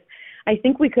caucus, I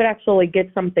think we could actually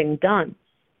get something done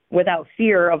without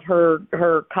fear of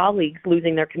her colleagues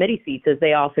losing their committee seats, as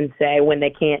they often say, when they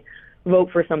can't vote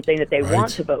for something that they want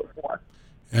to vote for.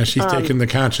 Yeah, she's taken the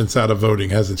conscience out of voting,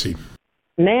 hasn't she?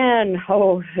 Man,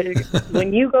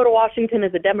 when you go to Washington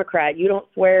as a Democrat, you don't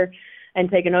swear and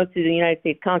take an oath to the United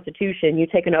States Constitution. You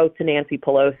take an oath to Nancy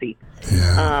Pelosi.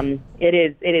 Yeah. It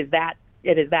is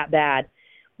that bad.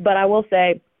 But I will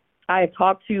say, I have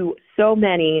talked to so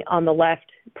many on the left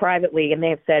privately, and they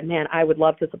have said, man, I would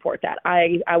love to support that.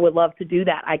 I would love to do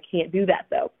that. I can't do that,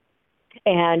 though.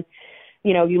 And,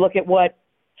 you look at what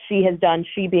she has done,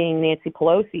 she being Nancy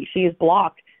Pelosi, she has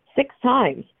blocked 6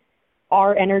 times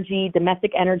our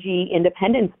domestic energy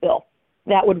independence bill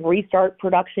that would restart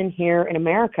production here in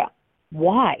America.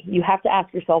 Why? You have to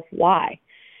ask yourself why.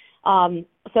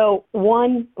 So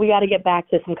 1, we got to get back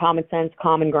to some common sense,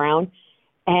 common ground.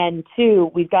 And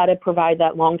 2, we've got to provide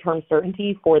that long-term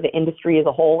certainty for the industry as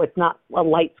a whole. It's not a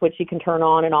light switch you can turn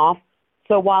on and off.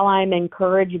 So while I'm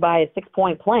encouraged by a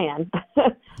 6-point plan,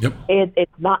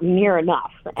 it's not near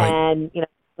enough. Right. And,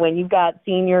 when you've got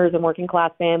seniors and working class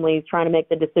families trying to make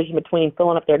the decision between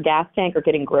filling up their gas tank or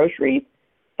getting groceries,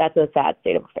 that's a sad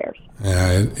state of affairs.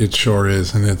 Yeah, it sure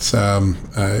is, and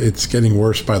it's getting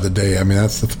worse by the day. I mean,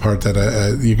 that's the part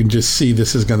that you can just see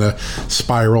this is going to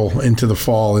spiral into the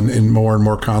fall in more and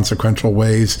more consequential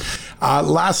ways.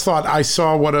 Last thought, I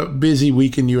saw what a busy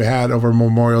weekend you had over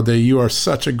Memorial Day. You are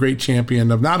such a great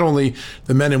champion of not only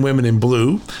the men and women in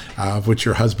blue, of which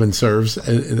your husband serves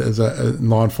as a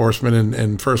law enforcement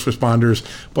and first responders,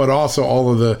 but also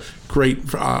all of the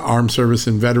great armed service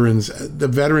and veterans. The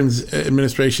Veterans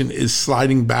Administration is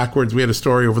sliding backwards. We had a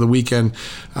story over the weekend.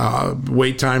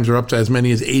 Wait times are up to as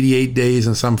many as 88 days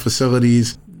in some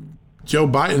facilities. Joe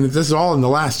Biden, this is all in the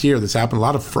last year. This happened. A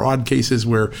lot of fraud cases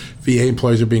where VA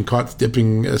employees are being caught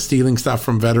stealing stuff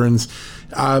from veterans.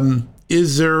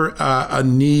 Is there a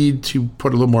need to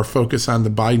put a little more focus on the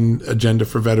Biden agenda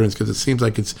for veterans? Because it seems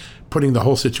like it's putting the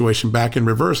whole situation back in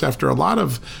reverse after a lot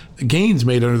of gains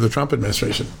made under the Trump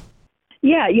administration.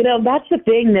 Yeah, that's the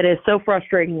thing that is so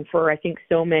frustrating for, I think,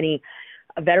 so many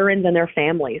veterans and their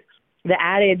families. The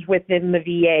adage within the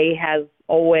VA has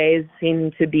always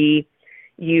seemed to be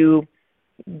you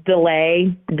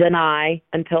delay, deny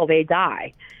until they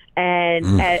die. And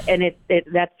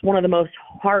that's one of the most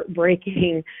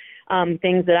heartbreaking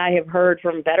things that I have heard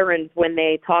from veterans when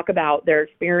they talk about their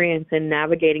experience in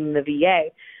navigating the VA.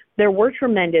 There were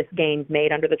tremendous gains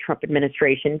made under the Trump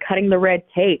administration, cutting the red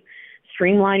tape,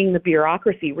 streamlining the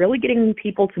bureaucracy, really getting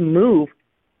people to move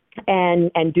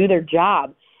and do their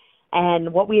job.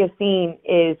 And what we have seen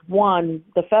is, one,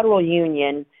 the federal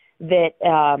union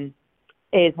that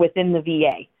is within the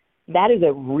VA. That is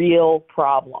a real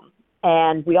problem.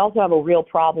 And we also have a real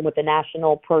problem with the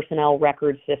National Personnel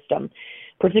Records System,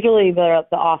 particularly the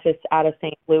office out of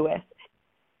St. Louis.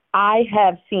 I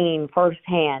have seen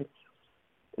firsthand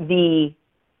the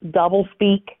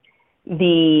doublespeak,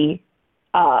 the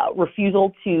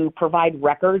refusal to provide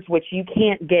records, which you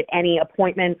can't get any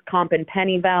appointments, comp and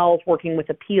penny vals, working with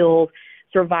appeals,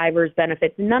 survivors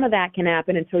benefits. None of that can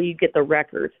happen until you get the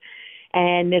records.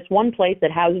 And this one place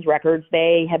that houses records,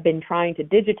 they have been trying to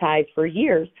digitize for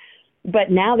years.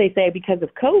 But now they say because of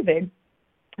COVID,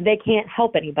 they can't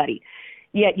help anybody.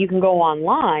 Yet you can go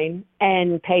online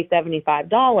and pay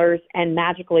 $75 and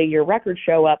magically your records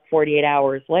show up 48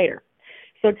 hours later.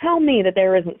 So tell me that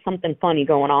there isn't something funny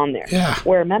going on there,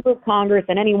 where a member of Congress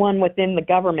and anyone within the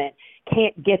government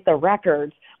can't get the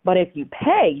records, but if you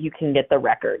pay, you can get the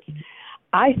records.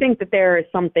 I think that there is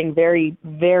something very,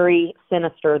 very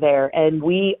sinister there, and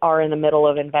we are in the middle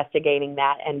of investigating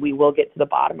that, and we will get to the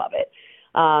bottom of it.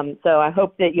 So I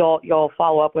hope that you'll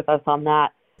follow up with us on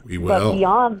that. We will. But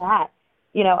beyond that,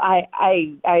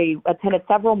 I attended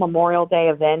several Memorial Day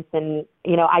events, and,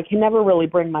 I can never really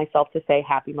bring myself to say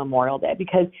Happy Memorial Day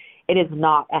because it is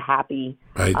not a happy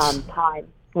time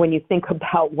when you think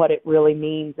about what it really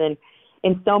means. And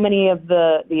in so many of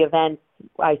the events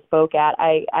I spoke at,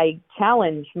 I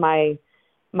challenge my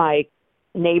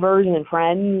neighbors and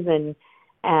friends,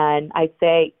 and I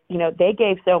say, they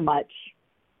gave so much.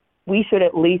 We should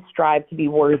at least strive to be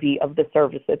worthy of the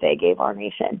service that they gave our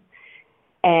nation.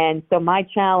 And so my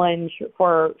challenge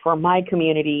for my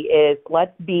community is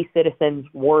let's be citizens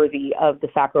worthy of the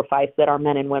sacrifice that our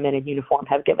men and women in uniform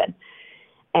have given.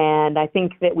 And I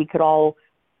think that we could all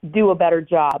do a better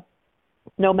job.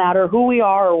 No matter who we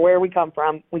are or where we come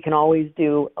from, we can always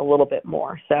do a little bit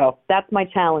more. So that's my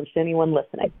challenge to anyone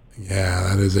listening. Yeah,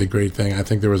 that is a great thing. I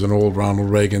think there was an old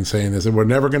Ronald Reagan saying this, that we're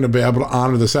never going to be able to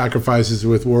honor the sacrifices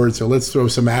with words, so let's throw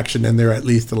some action in there at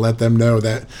least to let them know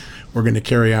that we're going to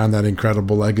carry on that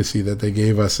incredible legacy that they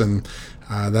gave us. And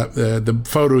that the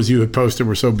photos you had posted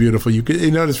were so beautiful.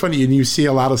 It's funny, and you see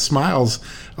a lot of smiles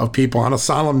of people on a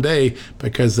solemn day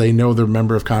because they know their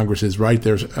member of Congress is right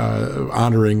there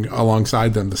honoring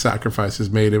alongside them the sacrifices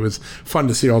made. It was fun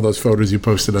to see all those photos you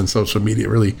posted on social media.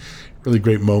 Really, really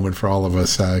great moment for all of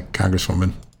us,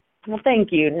 Congresswoman. Well,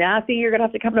 thank you. Now, see, you're going to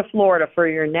have to come to Florida for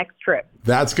your next trip.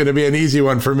 That's going to be an easy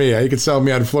one for me. You can sell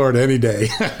me on Florida any day.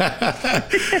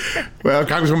 Well,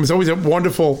 Congresswoman, it's always a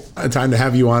wonderful time to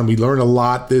have you on. We learn a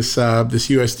lot. This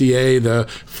USDA, the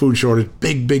food shortage,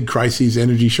 big crises,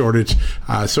 energy shortage.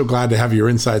 So glad to have your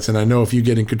insights. And I know if you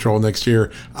get in control next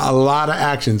year, a lot of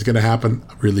action is going to happen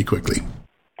really quickly.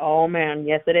 Oh, man.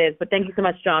 Yes, it is. But thank you so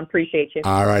much, John. Appreciate you.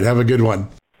 All right. Have a good one.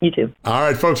 You too. All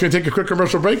right, folks, we're going to take a quick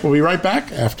commercial break. We'll be right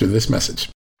back after this message.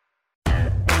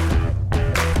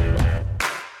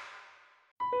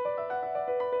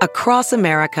 Across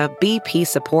America, BP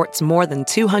supports more than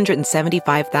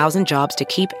 275,000 jobs to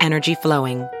keep energy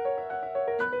flowing.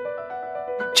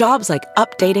 Jobs like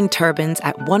updating turbines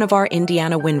at one of our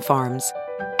Indiana wind farms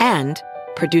and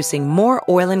producing more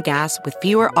oil and gas with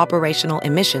fewer operational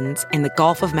emissions in the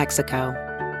Gulf of Mexico.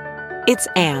 It's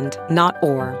and, not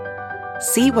or.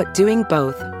 See what doing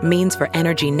both means for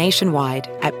energy nationwide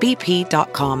at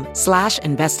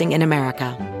bp.com/investing in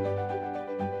America.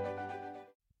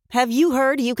 Have you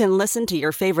heard you can listen to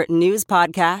your favorite news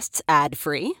podcasts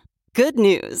ad-free? Good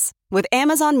news. With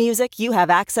Amazon Music, you have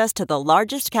access to the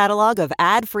largest catalog of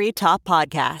ad-free top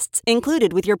podcasts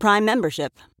included with your Prime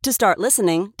membership. To start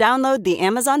listening, download the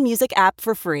Amazon Music app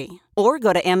for free or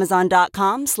go to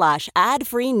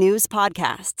amazon.com/ad-free news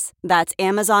podcasts. That's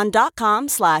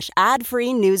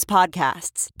amazon.com/ad-free news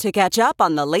podcasts to catch up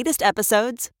on the latest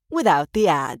episodes without the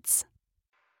ads.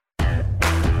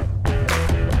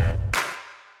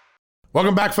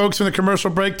 Welcome back, folks, from the commercial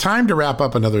break. Time to wrap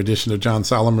up another edition of John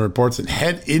Solomon Reports and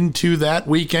head into that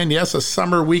weekend. Yes, a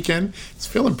summer weekend. It's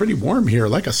feeling pretty warm here,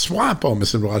 like a swamp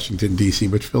almost in Washington, D.C.,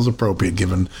 which feels appropriate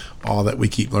given all that we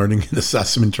keep learning in the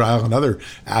Sussman trial and other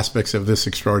aspects of this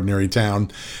extraordinary town.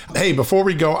 Hey, before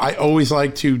we go, I always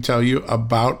like to tell you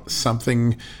about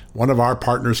something one of our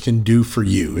partners can do for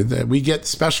you. We get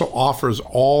special offers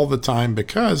all the time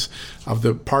because of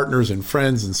the partners and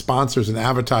friends and sponsors and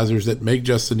advertisers that make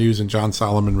Just the News and John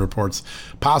Solomon Reports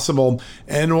possible.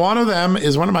 And one of them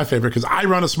is one of my favorite because I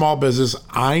run a small business.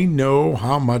 I know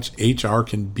how much HR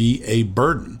can be a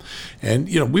burden. And,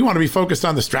 we want to be focused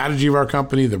on the strategy of our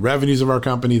company, the revenues of our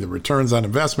company, the returns on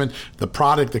investment, the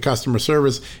product, the customer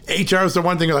service. HR is the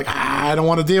one thing you're like, I don't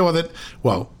want to deal with it.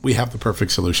 Well, we have the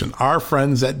perfect solution. Our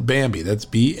friends at Bambee, that's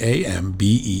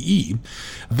Bambee,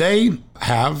 they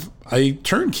have a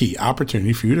turnkey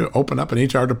opportunity for you to open up an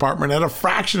HR department at a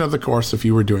fraction of the cost if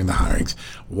you were doing the hirings.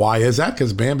 Why is that?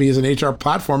 Because Bambee is an HR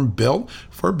platform built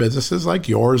for businesses like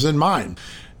yours and mine.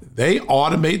 They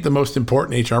automate the most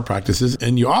important HR practices,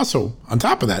 and you also, on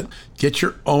top of that, get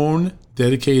your own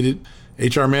dedicated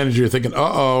HR manager. You're thinking,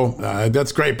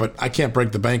 that's great, but I can't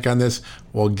break the bank on this.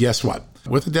 Well, guess what?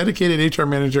 With a dedicated HR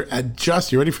manager at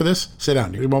just, you ready for this? Sit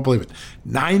down, you won't believe it,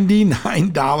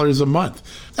 $99 a month.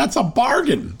 That's a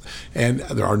bargain. And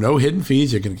there are no hidden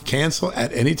fees. You can cancel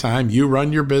at any time. You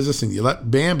run your business and you let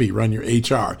Bambee run your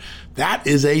HR. That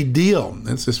is a deal.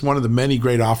 It's just one of the many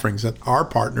great offerings that our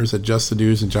partners at Just the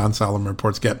News and John Solomon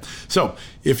Reports get. So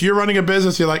if you're running a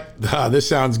business, you're like, this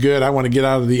sounds good. I want to get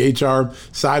out of the HR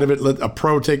side of it. Let a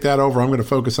pro take that over. I'm going to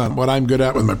focus on what I'm good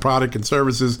at with my product and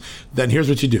services. Then here's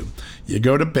what you do. You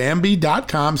go to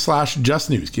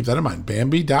Bambee.com/justnews. Keep that in mind.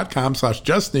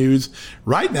 Bambee.com/justnews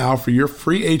right now for your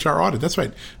free HR audit. That's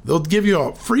right. They'll give you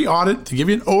a free audit to give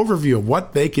you an overview of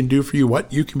what they can do for you,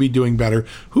 what you can be doing better.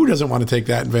 Who doesn't want to take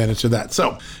that advantage of that?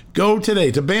 So go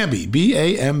today to Bambee,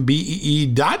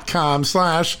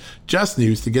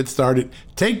 BAMBEE.com/justnews to get started.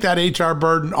 Take that HR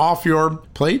burden off your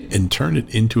plate and turn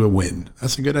it into a win.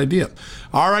 That's a good idea.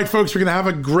 All right, folks, we're going to have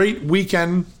a great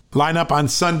weekend lineup on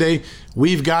Sunday.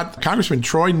 We've got Congressman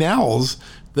Troy Nehls,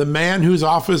 the man whose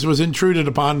office was intruded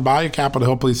upon by a Capitol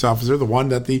Hill police officer, the one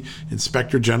that the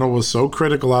Inspector General was so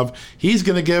critical of. He's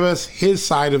going to give us his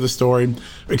side of the story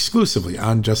exclusively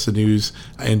on Just the News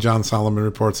and John Solomon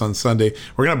Reports on Sunday.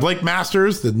 We're going to have Blake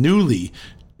Masters, the newly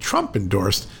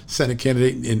Trump-endorsed Senate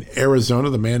candidate in Arizona,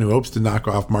 the man who hopes to knock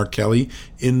off Mark Kelly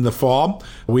in the fall.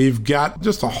 We've got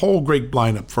just a whole great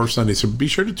lineup for Sunday, so be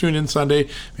sure to tune in Sunday.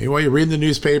 Maybe while you're reading the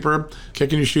newspaper,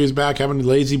 kicking your shoes back, having a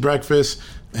lazy breakfast,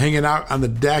 hanging out on the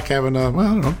deck, having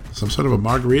some sort of a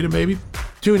margarita maybe.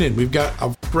 Tune in. We've got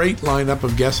a great lineup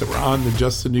of guests that were on the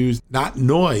Just the News, Not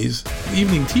Noise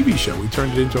evening TV show. We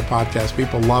turned it into a podcast.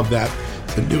 People love that.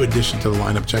 It's a new addition to the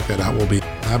lineup. Check that out. We'll be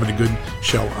having a good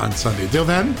show on Sunday. Till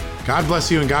then, God bless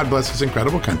you and God bless this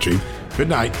incredible country. Good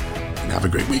night and have a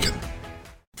great weekend.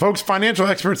 Folks, financial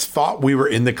experts thought we were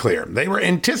in the clear. They were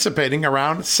anticipating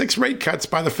around 6 rate cuts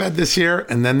by the Fed this year,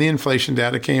 and then the inflation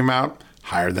data came out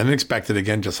higher than expected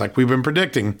again, just like we've been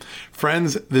predicting.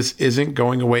 Friends, this isn't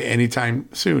going away anytime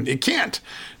soon. It can't.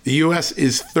 The U.S.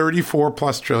 is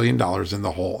 $34+ trillion in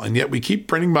the hole, and yet we keep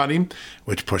printing money,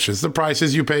 which pushes the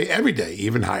prices you pay every day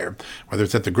even higher, whether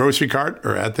it's at the grocery cart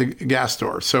or at the gas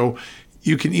store. So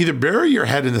you can either bury your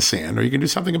head in the sand or you can do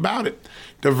something about it.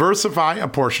 Diversify a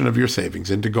portion of your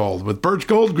savings into gold with Birch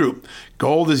Gold Group.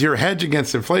 Gold is your hedge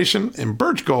against inflation, and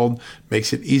Birch Gold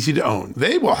makes it easy to own.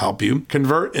 They will help you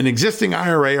convert an existing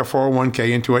IRA or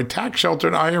 401k into a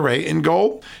tax-sheltered IRA in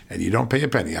gold, and you don't pay a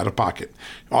penny out of pocket.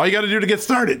 All you got to do to get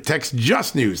started, text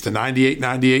Just News to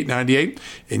 989898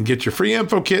 and get your free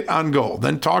info kit on gold.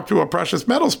 Then talk to a precious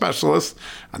metal specialist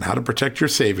on how to protect your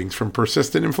savings from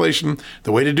persistent inflation.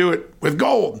 The way to do it with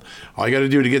gold. All you got to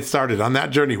do to get started on that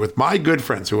journey with my good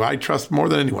friends who I trust more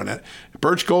than anyone at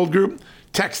Birch Gold Group,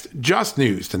 text Just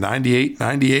News to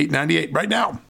 989898 right now.